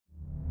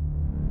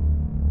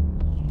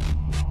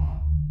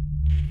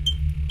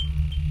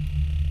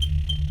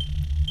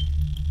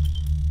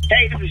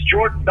Hey, this is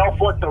Jordan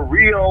Belfort, the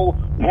real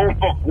Wolf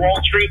of Wall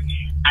Street,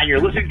 and you're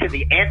listening to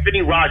The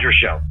Anthony Rogers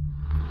Show.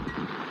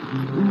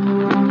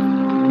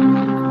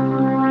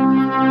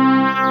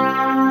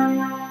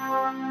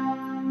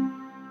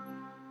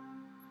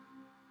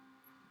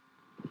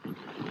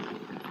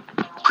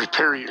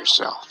 Prepare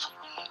yourself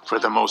for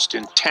the most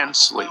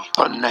intensely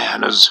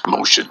bananas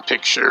motion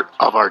picture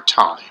of our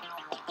time,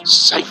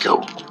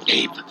 Psycho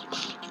Ape.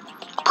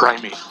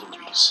 Primate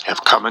movies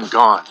have come and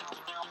gone.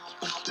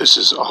 This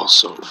is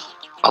also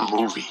a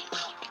movie.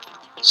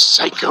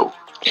 Psycho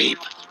Ape,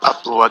 a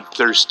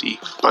bloodthirsty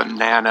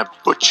banana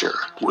butcher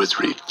with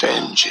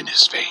revenge in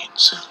his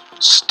veins,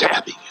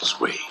 stabbing his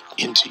way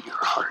into your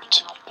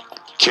heart.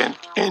 Can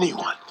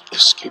anyone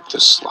escape the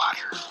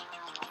slaughter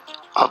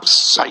of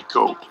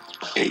Psycho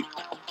Ape?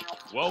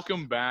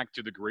 Welcome back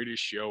to the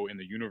greatest show in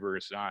the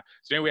universe.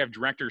 Today we have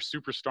director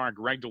superstar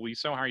Greg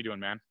DeLiso. How are you doing,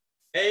 man?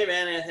 Hey,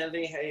 man,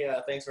 Anthony. Hey,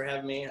 thanks for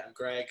having me. I'm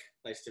Greg.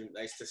 Nice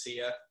to see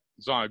you.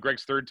 It's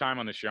Greg's third time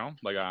on the show.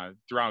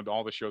 Throughout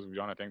all the shows we've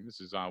done, I think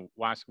this is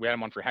we had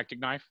him on for Hectic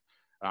Knife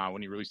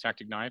when he released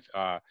Hectic Knife.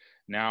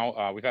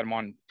 Now we've had him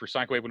on for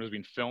Psycho Ape when it was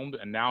being filmed,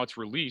 and now it's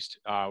released.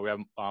 We're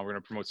going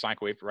to promote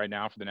Psycho Ape right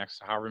now for the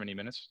next however many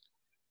minutes.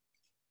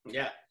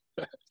 Yeah,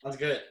 sounds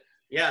good.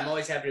 Yeah, I'm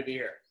always happy to be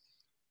here.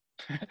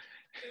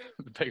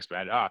 Thanks,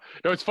 man. No,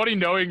 it's funny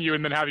knowing you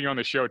and then having you on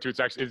the show too. It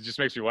just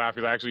makes me laugh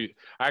because I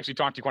actually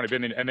talked to you quite a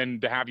bit, and then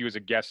to have you as a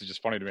guest is just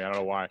funny to me. I don't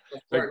know why.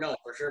 No,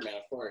 for sure, man.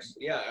 Of course.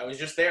 Yeah, I was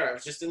just there. I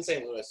was just in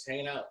St. Louis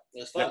hanging out. It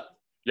was fun.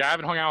 Yeah, I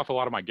haven't hung out with a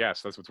lot of my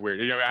guests. That's what's weird.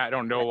 You know, I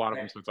don't know a lot of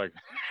them, so it's like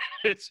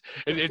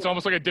it's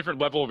almost like a different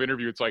level of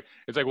interview. It's like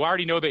well, I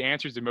already know the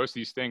answers to most of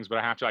these things, but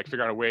I have to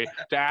figure out a way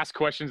to ask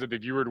questions that the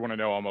viewer would want to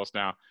know almost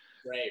now.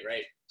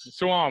 Right.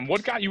 So,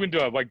 what got you into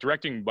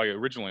directing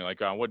originally?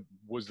 What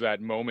was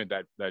that moment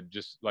that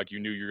just you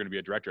knew you were going to be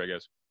a director? I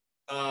guess.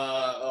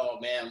 Oh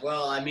man.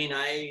 Well, I mean,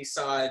 I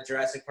saw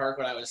Jurassic Park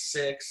when I was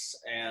 6,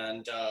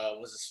 and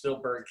was a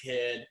Spielberg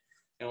kid,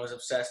 and was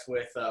obsessed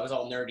with. I was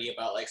all nerdy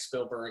about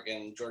Spielberg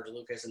and George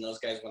Lucas and those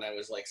guys when I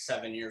was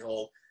 7 years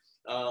old.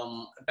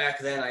 Back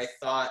then, I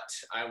thought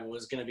I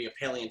was going to be a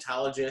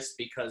paleontologist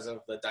because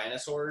of the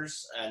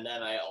dinosaurs, and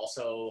then I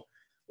also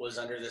was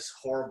under this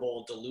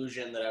horrible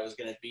delusion that I was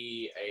going to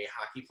be a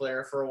hockey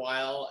player for a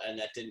while, and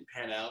that didn't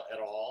pan out at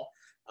all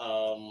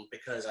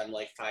because I'm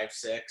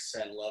 5'6"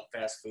 and love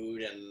fast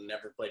food and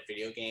never played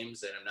video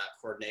games, and I'm not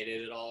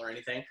coordinated at all or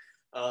anything.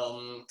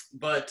 No,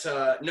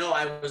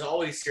 I was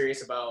always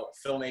serious about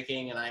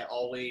filmmaking, and I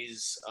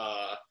always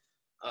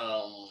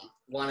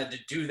wanted to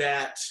do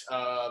that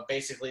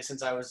basically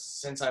since I was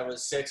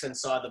 6 and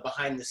saw the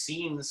behind the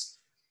scenes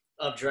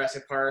of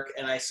Jurassic Park,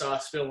 and I saw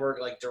Spielberg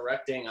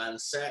directing on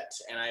set,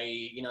 and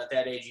at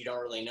that age you don't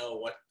really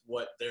know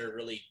what they're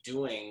really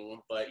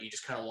doing, but you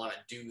just kind of want to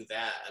do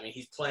that. I mean,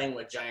 he's playing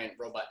with giant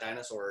robot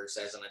dinosaurs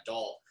as an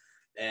adult,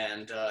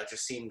 and it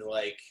just seemed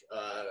like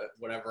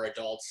whatever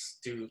adults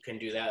can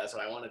do that's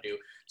what I want to do.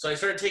 So I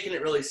started taking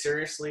it really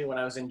seriously when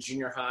I was in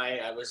junior high.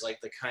 I was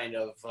the kind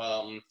of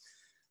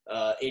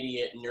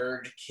idiot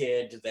nerd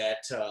kid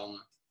that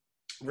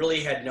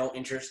really had no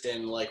interest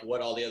in what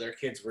all the other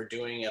kids were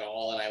doing at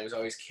all, and I was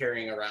always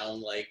carrying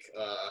around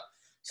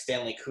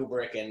Stanley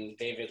Kubrick and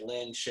David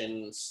Lynch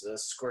and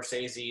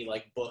Scorsese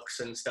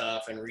books and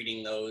stuff, and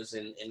reading those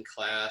in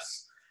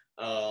class,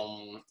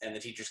 and the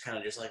teachers kind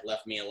of just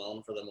left me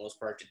alone for the most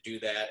part to do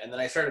that. And then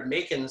I started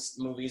making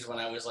movies when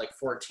I was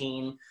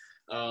 14,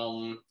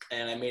 and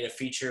I made a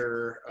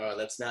feature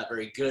that's not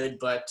very good,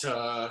 but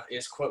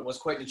was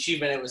quite an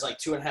achievement. It was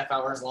 2.5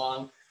 hours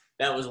long.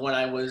 That was when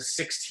I was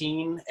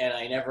 16, and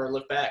I never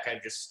looked back.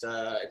 I've just,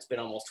 it's been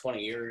almost 20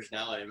 years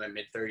now. I'm in my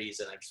mid-30s,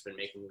 and I've just been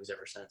making movies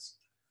ever since.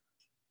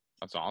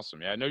 That's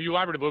awesome. Yeah, no, you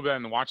elaborated a little bit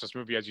on the Watch This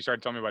movie as you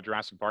started telling me about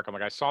Jurassic Park. I'm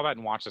I saw that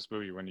and Watch This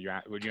movie when you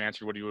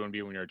answered what do you want to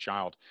be when you're a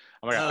child.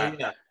 Yeah.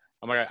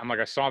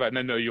 I saw that, and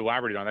then you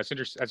elaborated on that.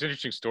 That's an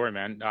interesting story,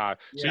 man. So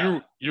Yeah.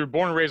 you're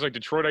born and raised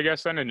Detroit, I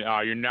guess, then, and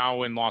you're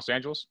now in Los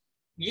Angeles?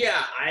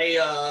 Yeah,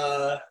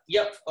 I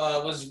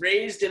was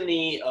raised in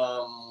the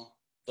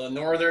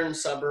northern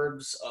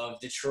suburbs of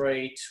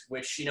Detroit,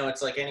 which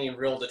it's any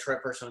real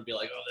Detroit person would be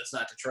oh, that's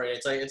not Detroit.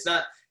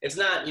 It's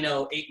not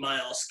 8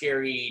 Mile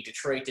scary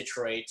Detroit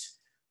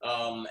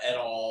at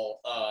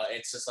all.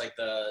 It's just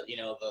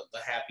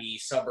the happy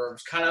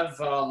suburbs, kind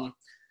of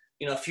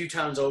a few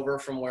towns over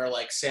from where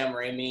Sam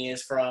Raimi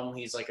is from.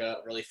 He's a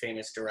really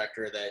famous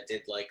director that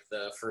did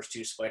the first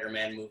 2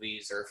 Spider-Man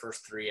movies, or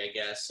first 3, I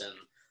guess, and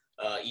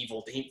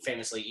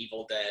famously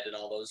Evil Dead and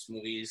all those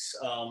movies.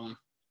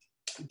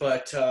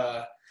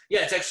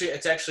 Yeah,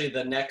 it's actually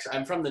the next.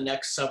 I'm from the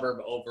next suburb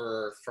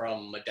over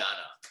from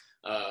Madonna,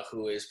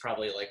 who is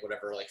probably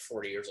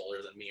 40 years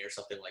older than me or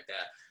something like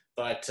that.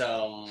 But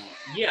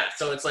yeah,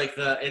 so it's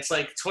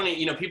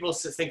 20. People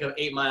think of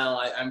 8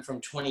 Mile. I'm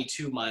from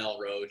 22 Mile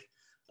Road,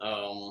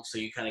 so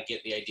you kind of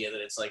get the idea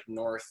that it's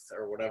north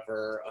or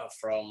whatever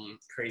from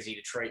crazy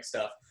Detroit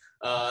stuff.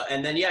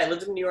 And then, I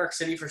lived in New York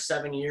City for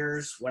 7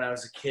 years when I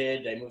was a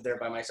kid. I moved there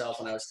by myself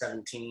when I was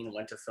 17,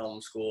 went to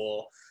film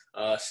school.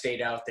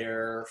 stayed out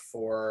there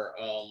for,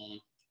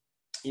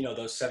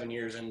 those 7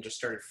 years and just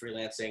started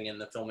freelancing in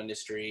the film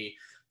industry,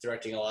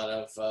 directing a lot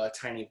of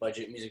tiny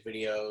budget music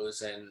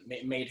videos and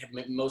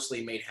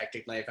mostly made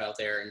Hectic Knife out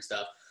there and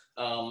stuff.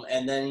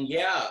 And then,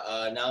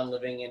 now I'm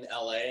living in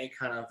LA,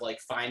 kind of like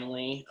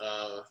finally,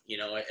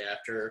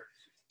 after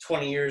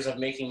 20 years of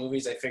making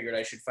movies, I figured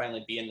I should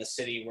finally be in the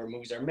city where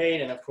movies are made.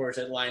 And of course,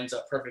 it lines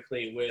up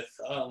perfectly with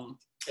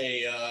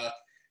a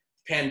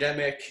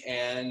pandemic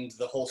and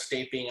the whole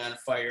state being on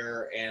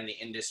fire and the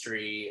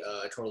industry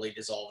totally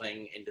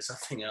dissolving into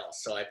something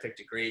else. So I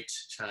picked a great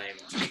time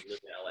to live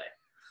in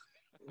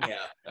LA.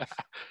 Yeah.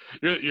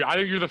 I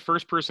think you're the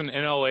first person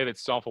in LA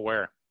that's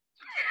self-aware.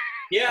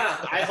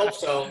 Yeah, I hope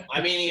so.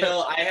 I mean,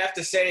 I have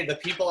to say the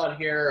people out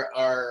here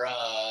are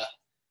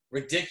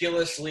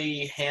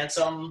ridiculously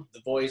handsome, the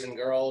boys and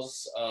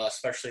girls,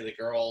 especially the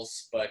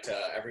girls, but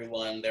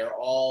everyone, they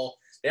all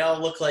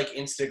look like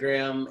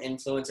Instagram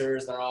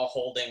influencers. They're all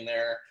holding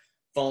their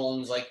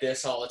phones like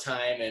this all the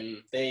time,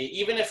 and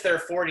even if they're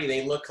 40,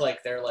 they look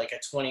like they're like a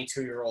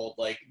 22-year-old,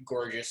 like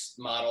gorgeous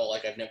model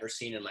like I've never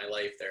seen in my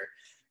life. They're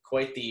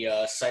quite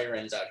the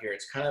sirens out here.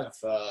 It's kind of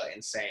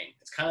insane.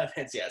 It's kind of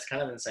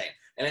insane.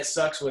 And it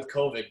sucks with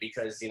COVID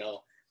because,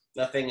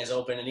 nothing is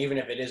open. And even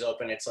if it is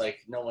open, it's like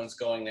no one's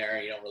going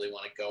there. You don't really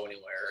want to go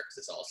anywhere because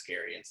it's all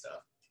scary and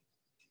stuff.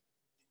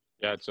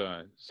 Yeah, it's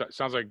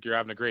sounds like you're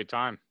having a great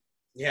time.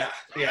 Yeah.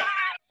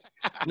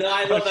 No,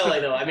 I love LA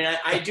though. I mean,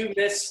 I do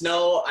miss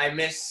snow. I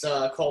miss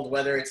cold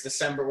weather. It's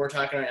December. We're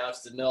talking right now.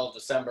 It's the middle of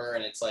December,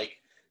 and it's like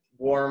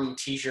warm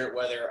t-shirt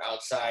weather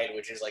outside,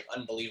 which is like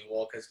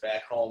unbelievable because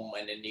back home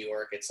and in New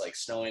York it's like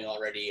snowing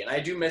already. And I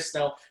do miss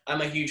snow.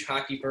 I'm a huge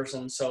hockey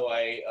person, so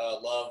I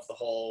love the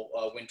whole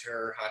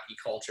winter hockey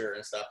culture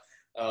and stuff.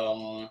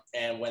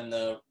 And when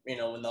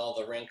all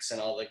the rinks and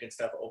all the good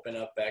stuff open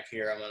up back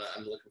here,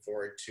 I'm looking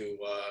forward to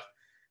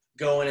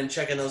going and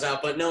checking those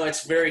out. But no,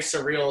 it's very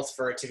surreal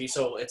for it to be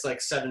so. It's like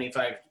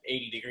 75,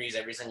 80 degrees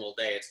every single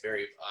day. It's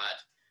very odd.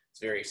 It's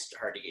very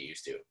hard to get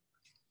used to.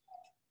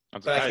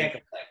 But I can't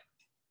complain.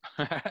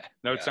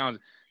 No, it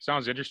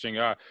sounds interesting.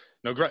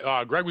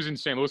 Greg was in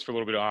St. Louis for a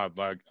little bit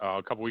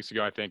a couple weeks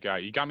ago, I think.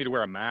 He got me to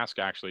wear a mask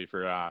actually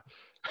for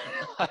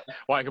well,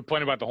 I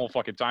complain about the whole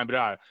fucking time,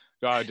 but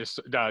to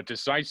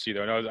sightsee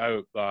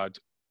though.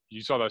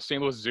 You saw the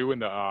St. Louis Zoo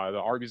and the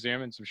art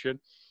museum and some shit.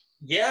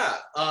 Yeah,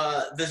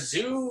 the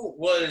zoo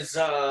was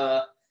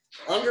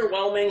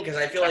underwhelming because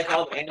I feel like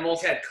all the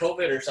animals had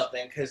COVID or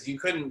something because you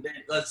couldn't.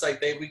 It's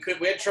like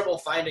we had trouble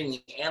finding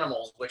the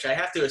animals, which I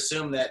have to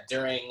assume that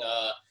during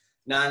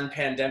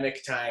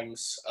non-pandemic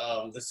times,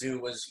 the zoo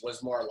was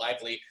more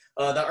lively.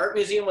 The art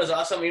museum was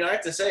awesome. I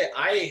have to say,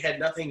 I had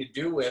nothing to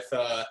do with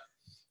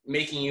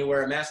making you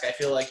wear a mask. I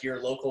feel like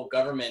your local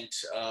government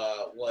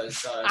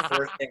was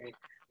enforcing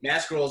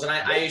mask rules, and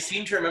I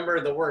seem to remember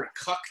the word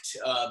 "cucked"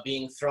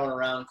 being thrown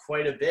around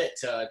quite a bit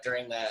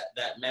during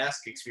that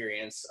mask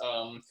experience.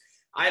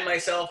 I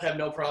myself have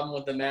no problem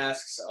with the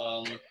masks.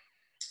 I'm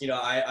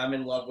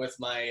in love with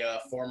my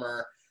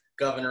former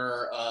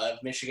governor of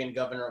Michigan,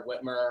 Governor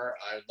Whitmer.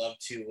 I'd love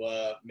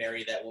to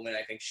marry that woman.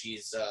 I think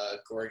she's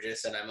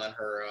gorgeous, and I'm on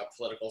her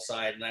political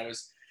side. And I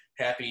was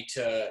happy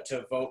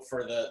to vote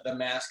for the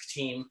mask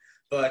team.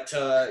 But do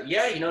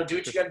what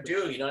you got to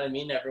do. You know what I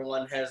mean?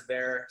 Everyone has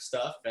their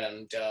stuff,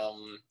 and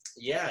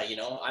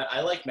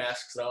I like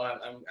masks though.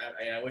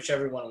 I wish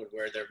everyone would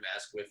wear their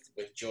mask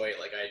with joy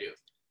like I do.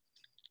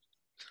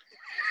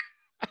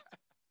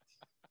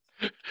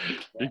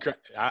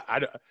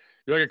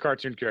 You're like a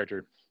cartoon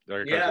character.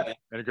 Like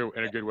in a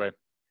good way.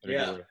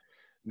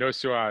 No,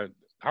 so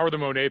how are the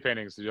Monet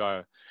paintings?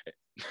 The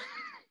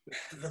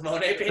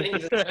Monet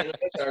paintings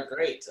are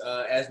great.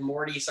 As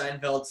Morty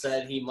Seinfeld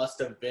said, he must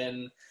have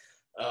been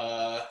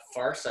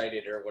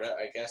farsighted or whatever.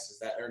 I guess is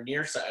that or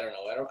nearsighted. I don't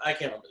know. I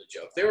can't remember the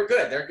joke. They were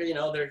good. They're good.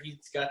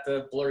 He's got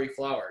the blurry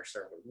flowers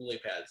or lily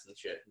pads and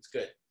shit. It's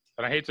good.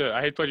 And I hate to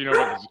let you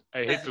know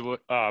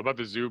about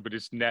the zoo, but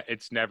it's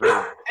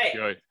never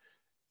good.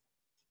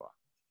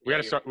 We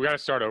gotta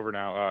start over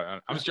now.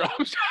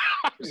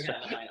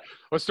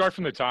 Let's start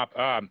from the top.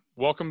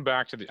 Welcome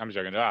back to the. I'm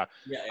joking. I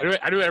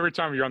do it every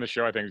time you're on the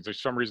show. I think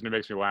there's some reason it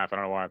makes me laugh. I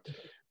don't know why,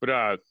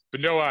 but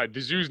no, the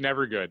zoo's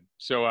never good.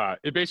 So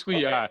it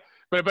basically,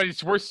 but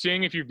it's worth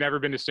seeing if you've never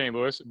been to St.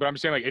 Louis. But I'm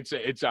saying like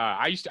it's.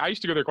 I used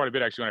to go there quite a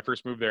bit actually when I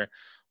first moved there,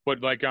 but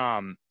like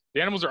the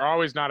animals are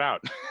always not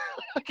out.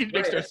 It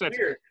makes no sense.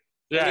 Weird.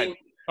 Yeah, I mean,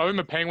 in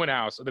the penguin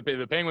house,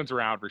 the penguins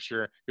were out for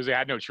sure because they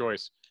had no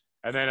choice,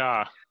 and then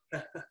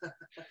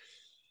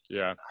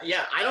yeah,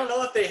 I don't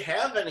know if they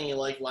have any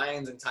like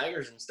lions and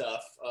tigers and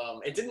stuff.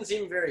 It didn't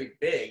seem very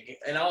big,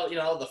 and all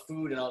the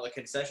food and all the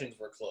concessions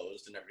were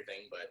closed and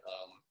everything. But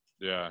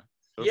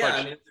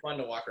I mean, it's fun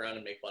to walk around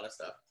and make fun of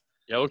stuff.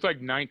 Yeah, it looked like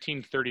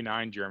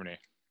 1939 Germany.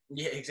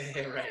 Yeah,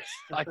 exactly right.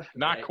 Like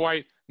not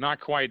quite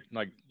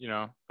like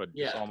but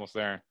it's almost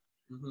there.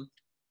 Mm-hmm.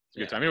 It's a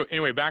good time.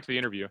 Anyway, back to the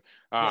interview.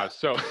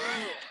 So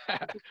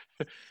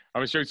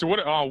I'm sure. So what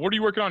are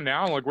you working on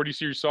now? Like, where do you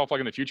see yourself like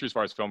in the future as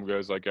far as film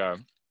goes? Like,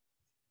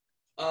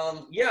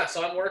 Yeah,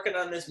 so I'm working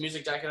on this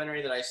music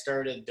documentary that I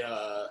started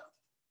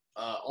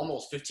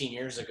almost 15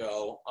 years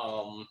ago.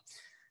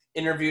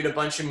 Interviewed a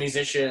bunch of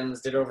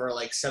musicians, did over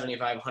like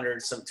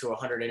 7,500 to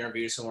 100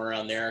 interviews, somewhere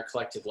around there,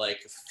 collected like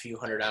a few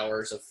hundred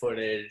hours of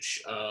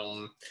footage.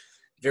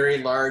 Very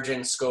large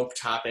in scope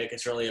topic.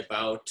 It's really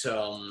about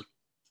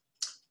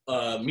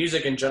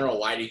music in general.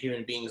 Why do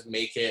human beings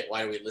make it?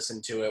 Why do we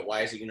listen to it?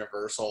 Why is it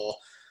universal?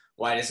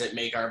 Why does it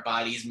make our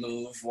bodies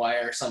move? Why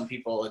are some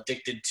people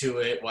addicted to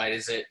it? Why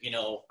does it,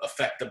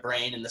 affect the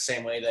brain in the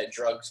same way that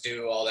drugs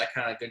do? All that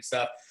kind of good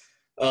stuff.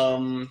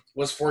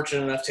 Was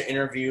fortunate enough to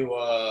interview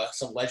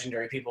some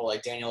legendary people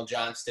like Daniel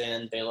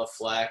Johnston, Bela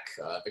Fleck,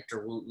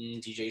 Victor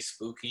Wooten, DJ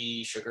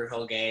Spooky, Sugar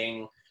Hill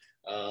Gang,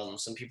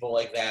 some people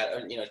like that,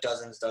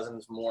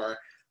 dozens more.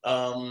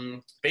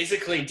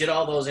 Basically did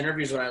all those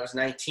interviews when I was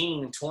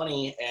 19,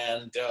 20,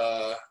 and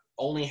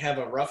only have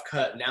a rough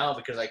cut now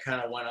because I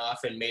kind of went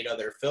off and made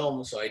other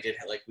films. So I did,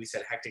 like we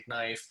said, Hectic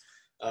Knife.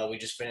 We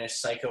just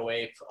finished Psycho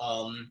Ape.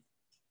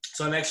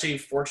 So I'm actually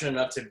fortunate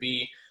enough to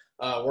be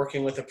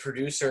working with a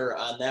producer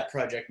on that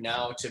project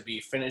now, to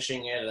be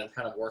finishing it, and I'm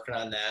kind of working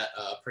on that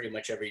pretty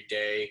much every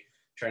day,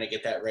 trying to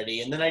get that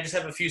ready. And then I just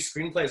have a few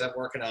screenplays I'm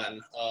working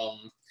on.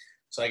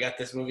 So I got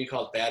this movie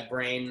called Bad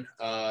Brain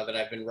that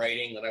I've been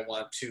writing that I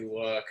want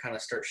to kind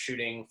of start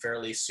shooting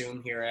fairly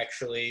soon here,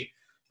 actually.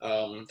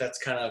 That's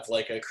kind of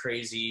like a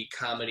crazy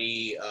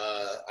comedy.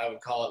 I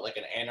would call it like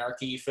an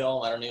anarchy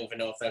film. I don't even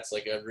know if that's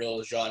like a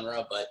real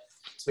genre, but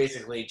it's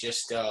basically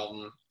just,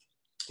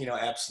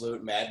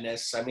 absolute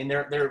madness. I mean,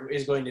 there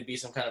is going to be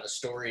some kind of a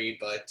story,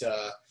 but,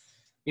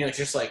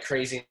 just like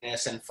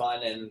craziness and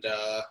fun and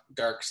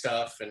dark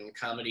stuff and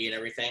comedy and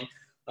everything.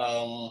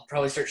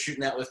 Probably start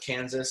shooting that with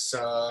Kansas,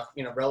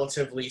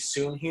 relatively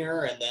soon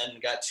here, and then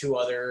got two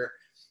other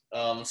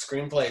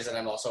screenplays that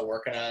I'm also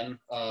working on.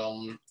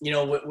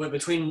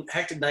 Between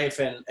Hectic Knife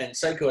and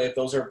Psycho Ape,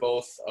 those are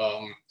both,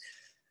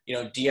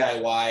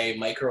 DIY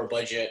micro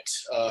budget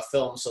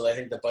films. So I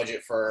think the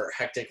budget for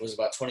Hectic was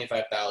about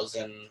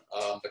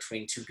 $25,000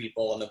 between two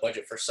people, and the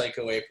budget for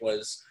Psycho Ape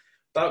was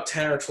about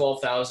 $10,000 or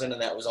 $12,000,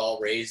 and that was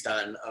all raised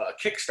on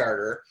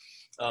Kickstarter.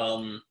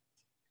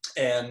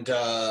 And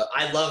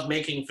I love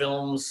making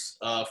films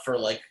for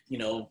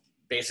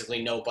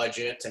basically no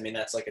budget. I mean,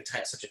 that's like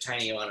such a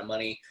tiny amount of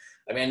money.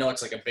 I mean, I know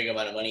it's like a big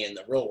amount of money in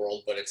the real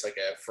world, but it's like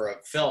for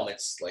a film,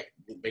 it's like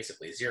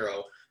basically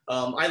zero.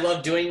 I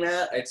love doing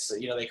that. It's,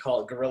 they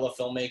call it guerrilla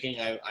filmmaking.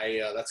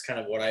 That's kind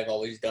of what I've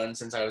always done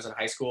since I was in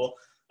high school.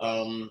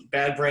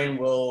 Bad Brain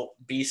will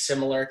be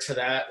similar to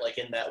that, like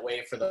in that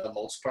way for the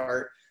most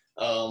part.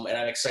 And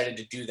I'm excited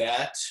to do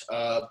that.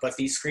 But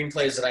these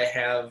screenplays that I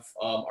have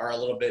are a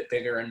little bit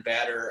bigger and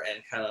badder,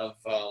 and kind of,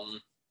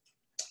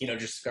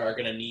 just are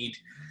going to need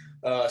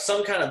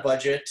some kind of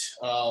budget.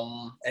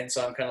 And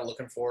so I'm kind of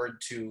looking forward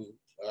to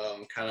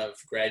kind of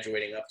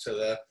graduating up to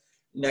the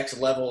next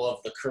level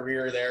of the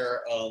career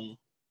there.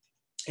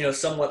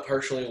 Somewhat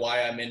partially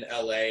why I'm in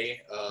LA.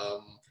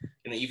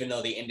 Even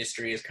though the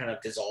industry is kind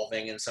of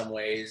dissolving in some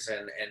ways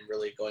and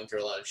really going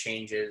through a lot of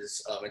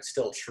changes, it's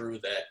still true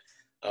that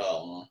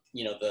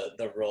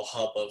the real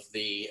hub of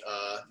the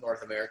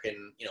North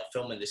American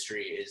film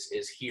industry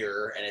is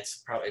here, and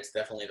it's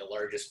definitely the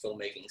largest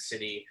filmmaking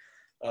city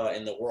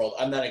in the world.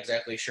 I'm not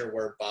exactly sure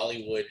where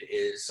Bollywood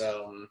is.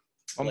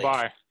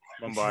 Mumbai.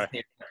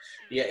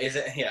 Yeah, is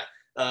it? Yeah.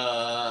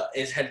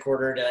 Is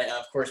headquartered.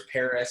 Of course,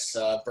 Paris,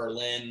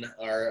 Berlin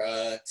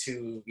are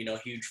two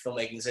huge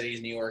filmmaking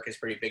cities. New York is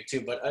pretty big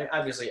too, but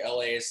obviously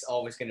LA is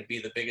always going to be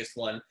the biggest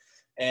one.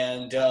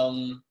 And so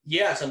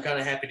I'm kind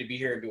of happy to be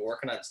here and be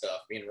working on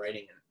stuff,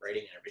 writing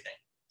and everything.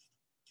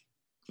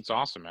 It's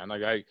awesome, man.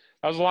 Like that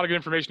was a lot of good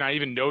information. I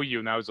even know you,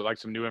 and that was like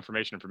some new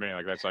information for me.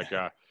 Like that's like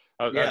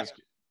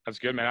that's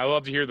good, man. I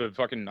love to hear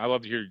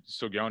you're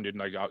still going, dude.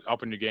 Like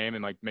up in the game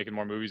and like making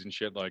more movies and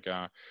shit. Like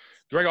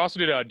Greg also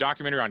did a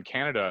documentary on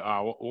Canada.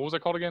 What was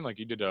that called again? Like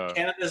you did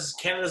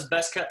Canada's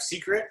Best Kept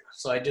Secret.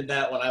 So I did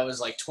that when I was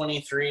like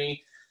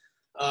 23.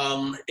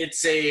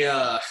 It's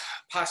a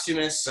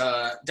posthumous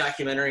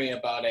documentary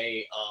about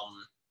a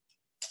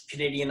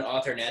Canadian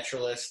author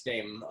naturalist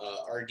named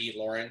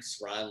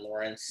Ron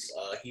Lawrence.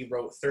 He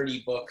wrote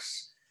 30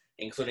 books,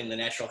 including The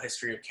Natural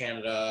History of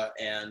Canada,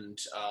 and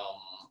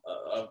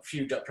a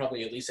few,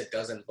 probably at least a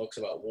dozen books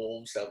about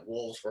wolves. That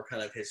wolves were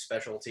kind of his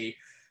specialty.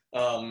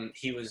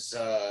 He was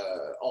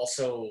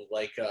also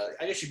like,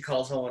 I guess you'd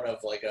call someone of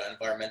like an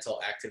environmental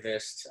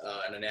activist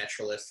and a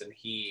naturalist, and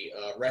he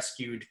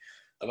rescued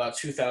about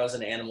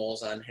 2,000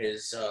 animals on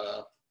his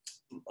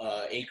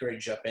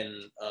acreage up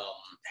in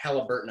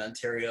Haliburton,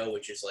 Ontario,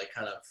 which is like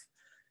kind of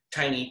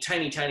tiny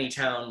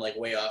town, like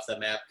way off the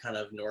map, kind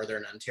of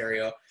northern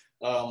Ontario.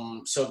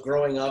 So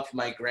growing up,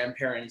 my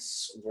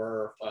grandparents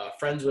were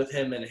friends with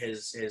him and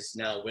his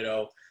now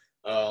widow.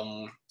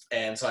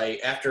 And so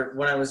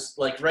when I was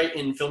like right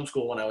in film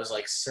school, when I was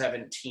like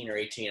 17 or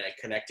 18, I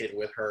connected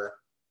with her,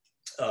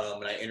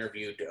 and I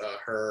interviewed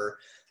her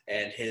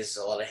and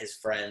a lot of his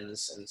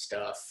friends and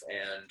stuff,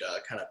 and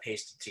kind of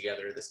pasted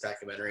together this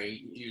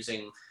documentary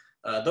using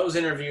those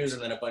interviews,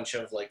 and then a bunch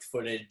of like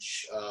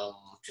footage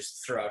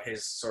just throughout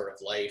his sort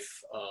of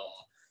life.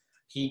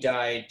 He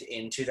died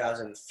in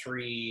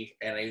 2003,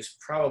 and he was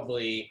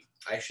probably,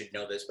 I should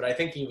know this, but I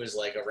think he was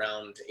like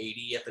around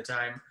 80 at the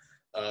time.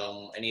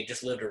 And he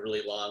just lived a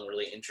really long,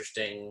 really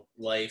interesting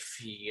life.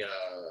 He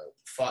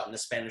fought in the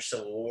Spanish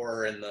Civil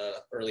War in the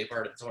early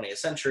part of the 20th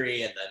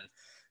century, and then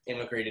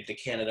immigrated to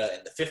Canada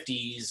in the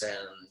 50s,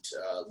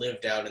 and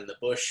lived out in the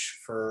bush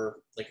for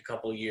like a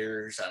couple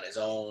years on his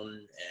own.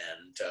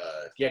 And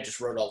yeah, just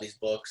wrote all these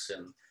books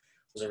and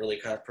was a really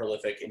kind of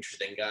prolific,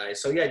 interesting guy.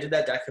 So yeah, I did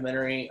that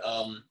documentary.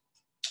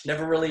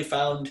 Never really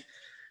found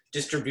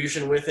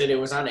distribution with it. It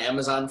was on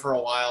Amazon for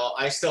a while.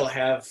 I still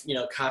have,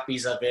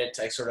 copies of it.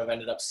 I sort of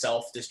ended up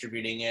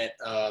self-distributing it,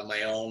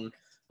 my own.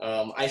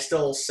 I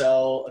still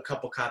sell a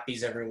couple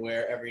copies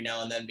every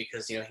now and then,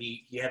 because,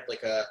 he had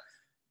like a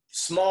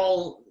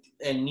small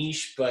and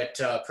niche, but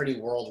pretty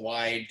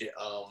worldwide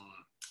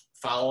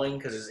following,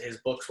 because his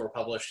books were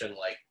published in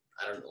like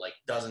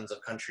dozens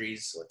of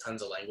countries with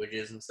tons of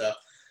languages and stuff.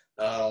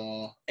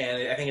 And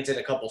I think it's in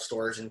a couple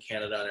stores in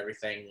Canada and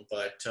everything,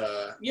 but,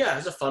 yeah, it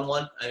was a fun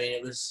one. I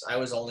mean, I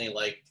was only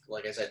like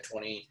I said,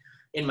 20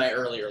 in my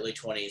early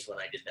 20s when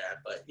I did that,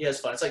 but yeah, it's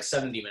fun. It's like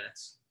 70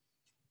 minutes.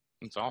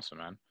 That's awesome,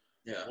 man.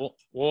 Yeah.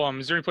 Well,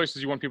 is there any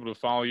places you want people to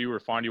follow you or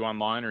find you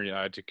online,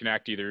 or to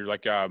connect either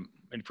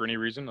and for any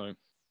reason?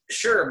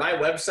 Sure. My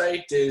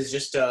website is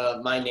just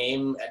my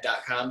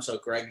name.com. So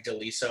Greg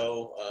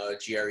DeLiso,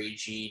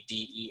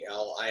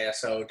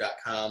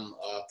 GregDeliso.com.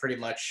 Pretty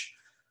much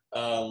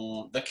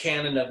the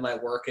canon of my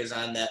work is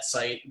on that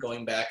site,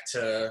 going back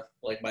to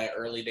like my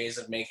early days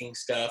of making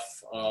stuff.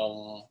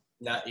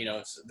 Not,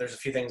 there's a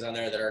few things on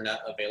there that are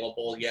not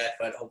available yet,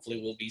 but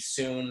hopefully will be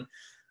soon.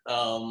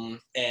 I've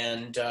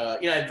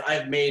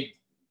made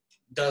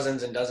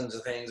dozens and dozens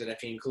of things, and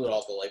if you include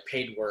all the like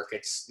paid work,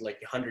 it's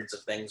like hundreds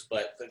of things,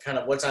 but the kind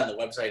of what's on the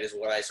website is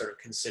what I sort of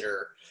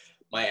consider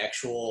my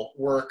actual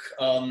work.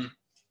 And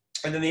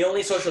then the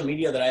only social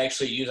media that I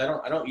actually use, I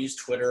don't use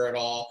Twitter at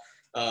all.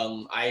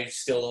 I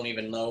still don't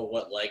even know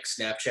what like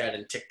Snapchat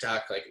and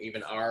TikTok like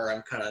even are.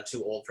 I'm kind of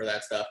too old for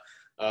that stuff.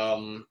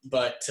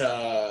 But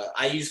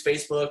I use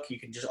Facebook. You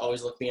can just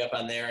always look me up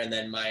on there. And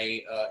then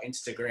my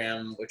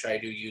Instagram, which I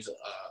do use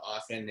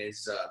often,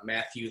 is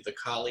Matthew the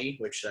Collie,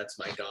 which that's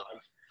my dog.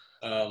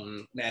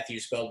 Matthew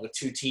spelled with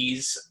 2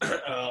 T's.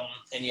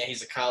 And yeah,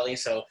 he's a collie.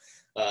 So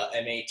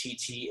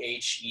Matthew,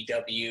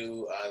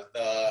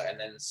 and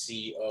then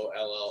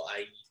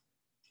COLLIE.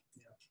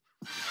 Yeah.